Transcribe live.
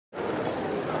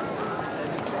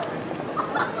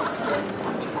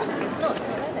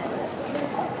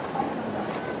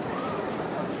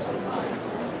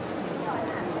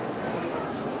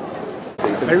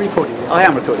to Are you recording this? I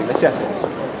am recording this, yes.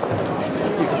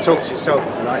 You can talk to yourself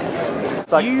if you like.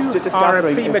 It's like You just are a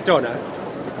gathering- prima donna.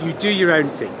 You do your own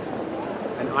thing,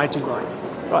 and I do mine.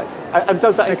 Right. And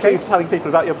does that include telling people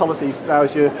about your policies now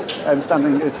as you're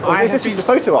standing? Or is this just a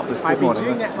photo op this I've been morning?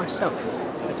 doing that myself.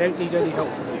 I don't need any help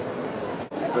from you.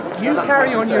 You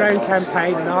carry on your own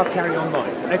campaign, and I'll carry on mine.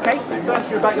 Okay? Can I ask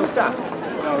you about your staff?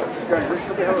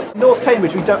 North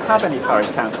Cambridge, we don't have any parish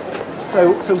councillors.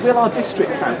 So will our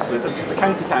district councillors and the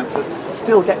county councillors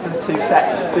still get to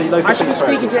set the local? I should be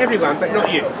speaking to everyone, but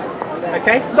not you.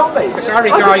 Okay? Not me. Because I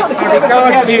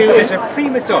regard you as a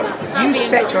prima donna. You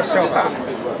set yourself up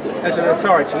as an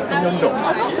authority, and you're not.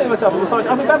 I'm not saying myself an authority.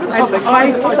 I'm a member of the public.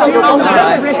 I do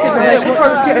recognise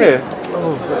what you do.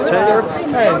 You're a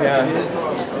prima donna.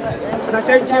 And I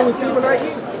don't deal with people like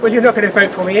you. Well, you're not going to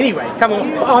vote for me anyway. Come on.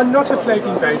 You are not a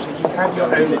floating voter. You have your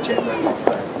own agenda.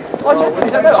 I genuinely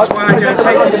don't know. Which is why I don't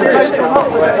take you seriously.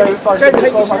 Don't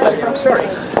take me seriously. I'm sorry.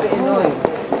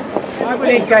 I will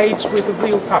engage with the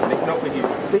real public, not with you.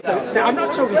 Now, I'm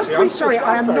not talking to you. I'm sorry.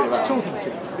 I am not talking to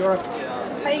you. You're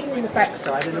a pain in the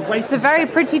backside and a waste of space. It's a very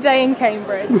pretty day in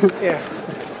Cambridge. Yeah.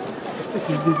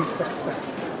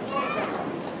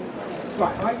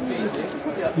 Right.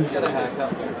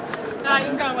 No, you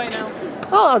can go away now.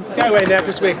 Oh, Go away now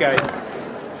because we're going.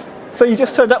 so you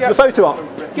just turned up for the photo op?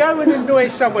 Go and annoy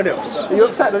someone else. Are you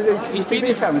upset that He's been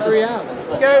here for 3 hours.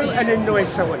 Go and annoy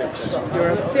someone else. You're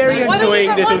a very annoying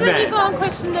Why little don't you man. go and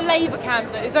question the Labour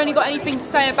candidate who's only got anything to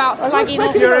say about slagging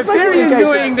off? You're a very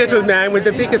annoying little man with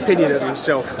a big opinion of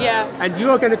himself. Yeah. And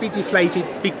you're going to be deflated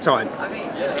big time.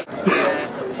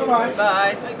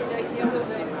 Bye.